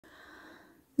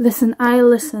Listen, I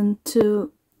listened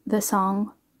to the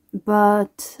song,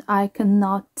 but I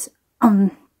cannot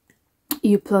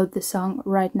upload the song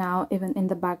right now, even in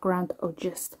the background, or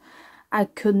just I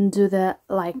couldn't do the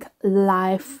like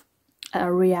live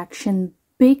reaction,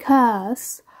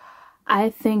 because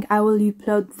I think I will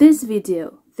upload this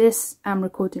video, this I'm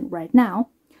recording right now,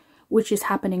 which is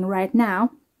happening right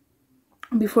now,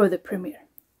 before the premiere.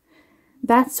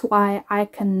 That's why I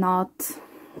cannot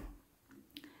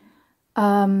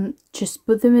just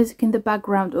put the music in the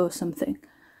background or something.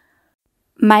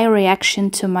 My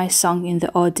reaction to my song in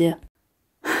the audio.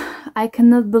 I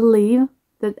cannot believe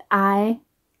that I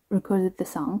recorded the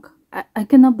song. I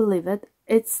cannot believe it.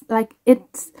 It's like,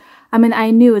 I mean,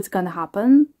 I knew it's gonna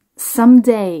happen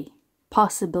someday,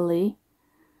 possibly,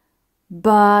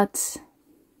 but,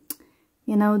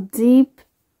 you know, deep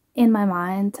in my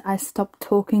mind, I stopped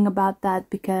talking about that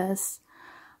because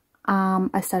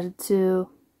I started to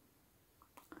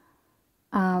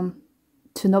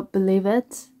not believe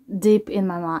it deep in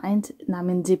my mind, and I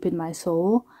mean deep in my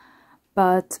soul.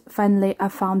 But finally I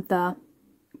found the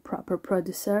proper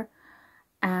producer,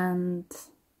 and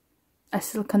I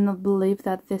still cannot believe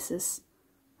that this is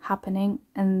happening,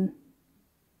 and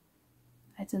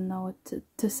I don't know what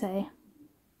to say.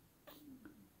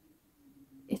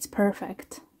 It's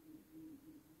perfect.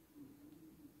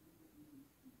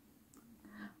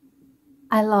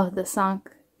 I love the song.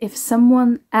 If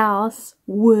someone else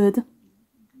would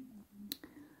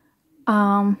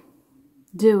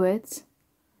do it,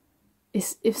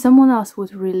 if someone else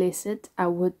would release it, I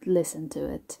would listen to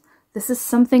it. This is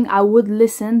something I would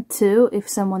listen to if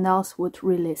someone else would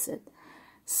release it.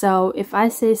 So if I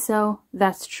say so,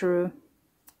 that's true.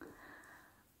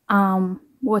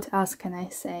 What else can I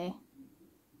say?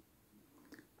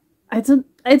 I don't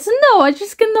know. I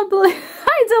just cannot believe.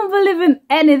 I don't believe in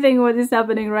anything what is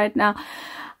happening right now.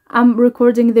 I'm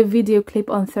recording the video clip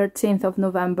on 13th of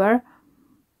November.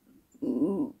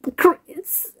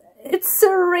 It's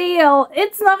surreal.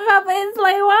 It's not happening. It's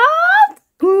like, what?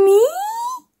 Me?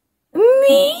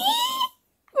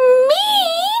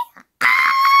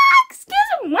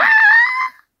 Excuse me.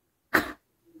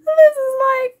 This is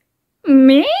like,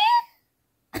 me?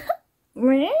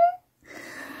 Me?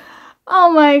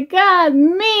 Oh my god,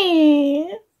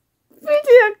 me!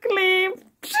 Video clip!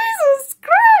 Jesus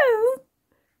Christ!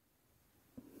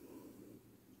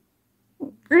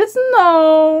 It's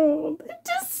no! It's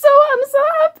just so, I'm so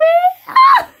happy!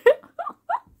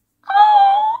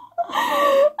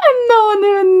 Oh, and no one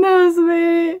even knows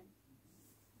me!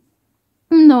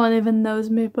 No one even knows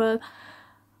me, but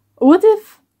what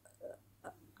if...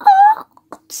 Oh,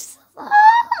 Jesus.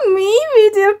 Oh, me?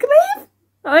 Video clip?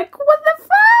 Like, what the fuck?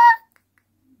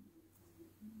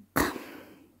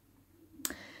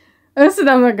 I said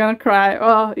I'm not gonna cry.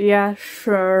 Oh, yeah,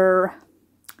 sure.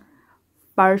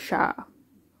 Barsha.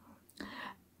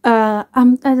 I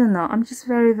don't know. I'm just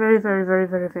very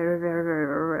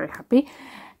happy.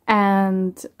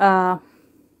 And,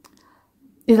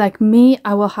 it's like me,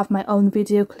 I will have my own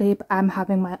video clip. I'm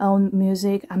having my own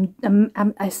music. I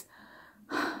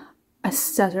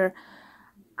stutter.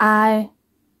 I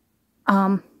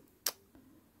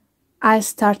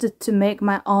started to make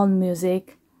my own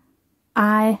music.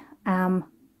 I'm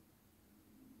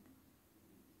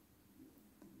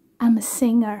a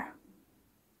singer.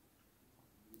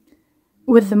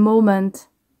 With the moment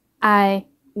I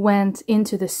went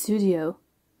into the studio,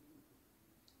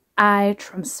 I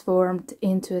transformed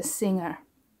into a singer.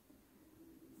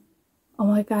 Oh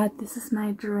my god, this is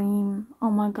my dream.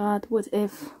 Oh my god, what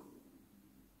if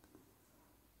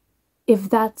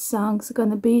that song's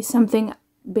gonna be something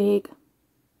big?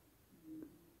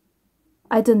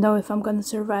 I don't know if I'm gonna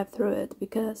survive through it,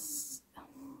 because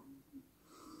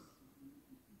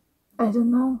I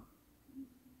don't know.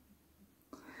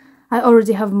 I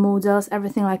already have models,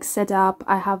 everything like set up.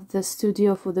 I have the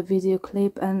studio for the video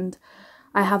clip, and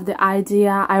I have the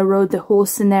idea. I wrote the whole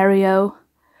scenario.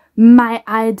 My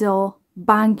idol,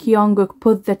 Bang Yongguk,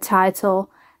 put the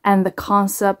title and the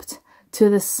concept to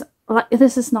this. Like,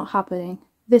 this is not happening.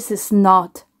 This is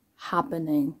not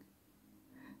happening.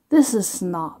 This is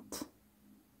not.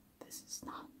 This is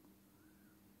not.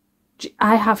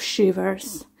 I have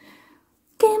shivers.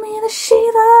 Give me the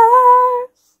shivers.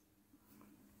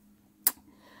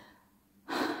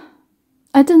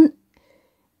 I don't.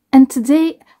 And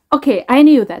today, okay, I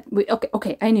knew that.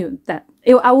 I knew that.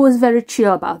 I was very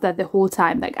chill about that the whole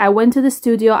time. Like, I went to the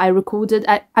studio, I recorded.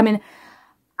 I mean,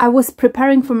 I was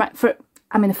preparing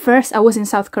first I was in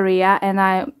South Korea, and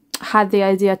I had the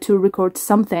idea to record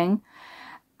something,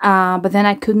 but then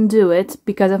I couldn't do it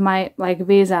because of my like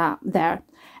visa there.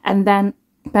 And then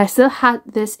But I still had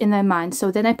this in my mind.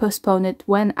 So then I postponed it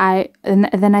and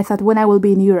then I thought when I will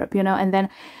be in Europe, you know, and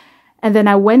then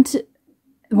I went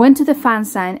to the fan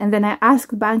sign, and then I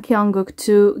asked Bang Kyung-gook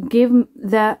to give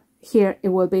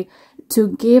to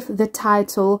give the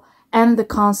title and the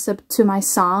concept to my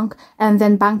song, and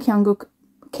then Bang Kyung-gook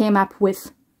came up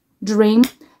with Dream,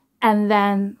 and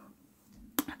then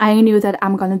I knew that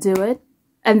I'm gonna do it.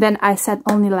 And then I said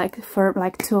only like for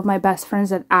like 2 of my best friends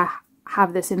that I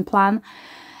have this in plan,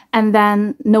 and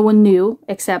then no one knew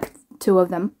except 2 of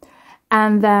them.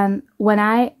 And then when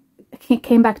I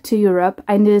came back to Europe,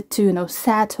 I needed to, you know,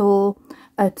 settle,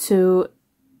 to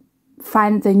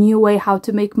find the new way how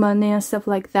to make money and stuff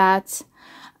like that.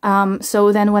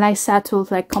 So then when I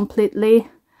settled like completely,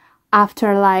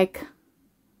 after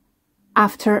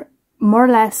more or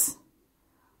less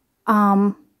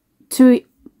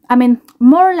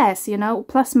more or less, you know,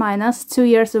 plus minus 2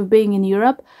 years of being in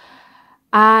Europe,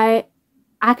 I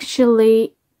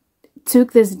actually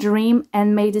took this dream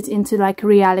and made it into like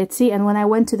reality. And when I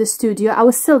went to the studio, I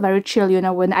was still very chill, you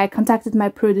know, when I contacted my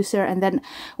producer, and then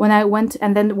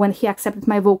when he accepted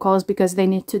my vocals, because they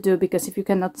need to do, because if you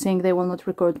cannot sing, they will not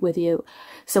record with you.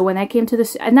 So when I came to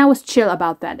this, and I was chill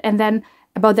about that. And then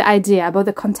about the idea, about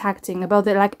the contacting, about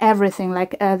the like everything,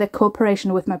 like the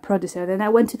cooperation with my producer. Then I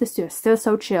went to the studio, still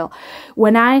so chill.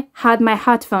 When I had my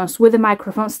headphones with the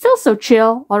microphone, still so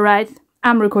chill. All right,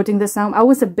 I'm recording the song. I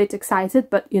was a bit excited,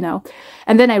 but you know.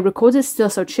 And then I recorded, still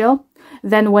so chill.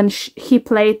 Then when he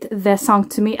played the song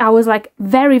to me, I was like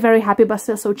very, very happy, but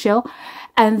still so chill.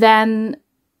 And then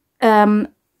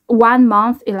 1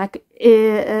 month,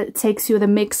 it takes you the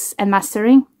mix and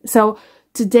mastering. So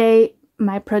today,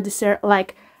 my producer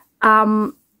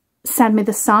sent me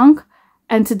the song,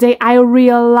 and today I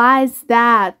realized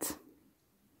that,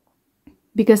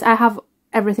 because I have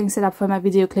everything set up for my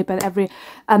video clip, and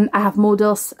I have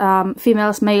models,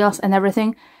 females, males, and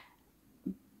everything.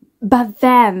 But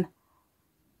then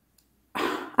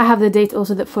I have the date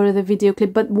also for the video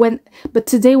clip. But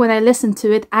today when I listened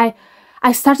to it, I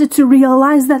started to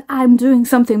realize that I'm doing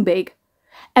something big,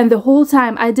 and the whole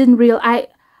time I didn't realize.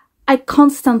 I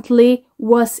constantly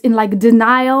was in like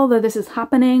denial that this is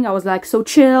happening. I was like so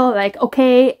chill, like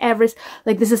okay,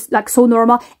 this is like so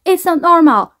normal. It's not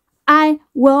normal. I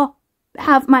will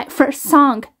have my first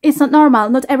song. It's not normal.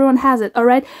 Not everyone has it, all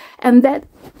right? And then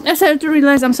I started to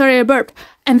realize, I'm sorry I burped.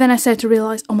 And then I started to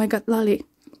realize, oh my god, Lali,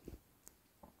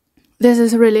 this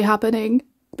is really happening.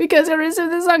 Because I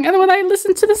received the song, and when I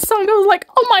listened to the song, I was like,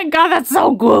 oh my god, that's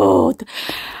so good.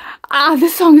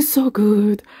 This song is so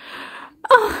good.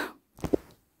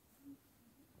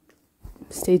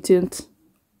 Stay tuned.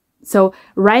 So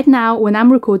right now, when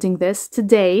I'm recording this,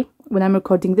 today, when I'm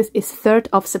recording this, is 3rd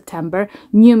of September,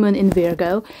 new moon in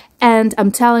Virgo, and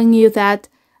I'm telling you that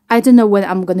I don't know when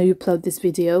I'm gonna upload this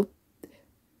video,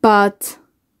 but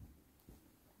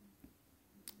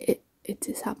it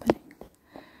is happening.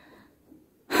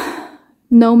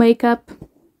 No makeup,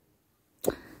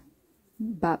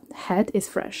 but head is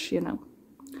fresh, you know,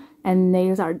 and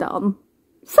nails are done.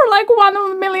 For like 1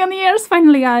 in a million years,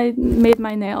 finally I made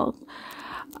my nails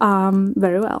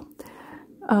very well.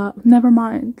 Never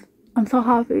mind. I'm so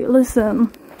happy.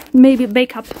 Listen, maybe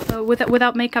makeup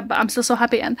without makeup, but I'm still so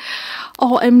happy. And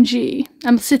OMG,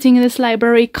 I'm sitting in this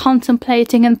library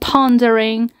contemplating and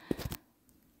pondering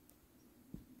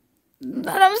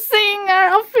that I'm seeing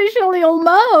her officially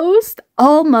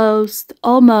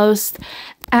almost.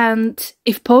 And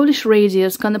if Polish radio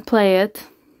is gonna play it,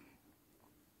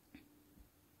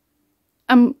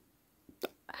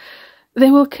 they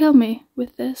will kill me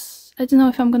with this. I don't know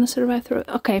if I'm gonna survive through it.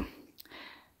 Okay.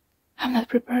 I'm not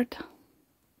prepared.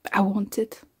 But I want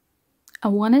it. I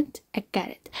want it, I got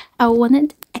it. I want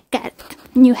it, I got it.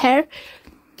 New hair,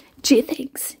 G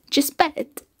things, just bet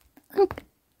it.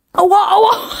 Oh,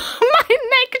 whoa, my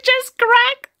neck just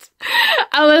cracked.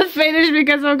 I will finish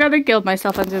because I'm gonna kill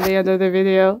myself until the end of the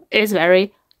video. It's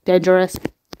very dangerous.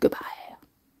 Goodbye.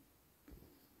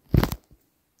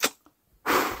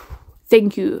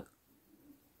 Thank you.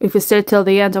 If you stay till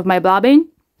the end of my blabbing,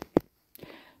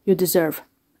 you deserve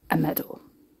a medal.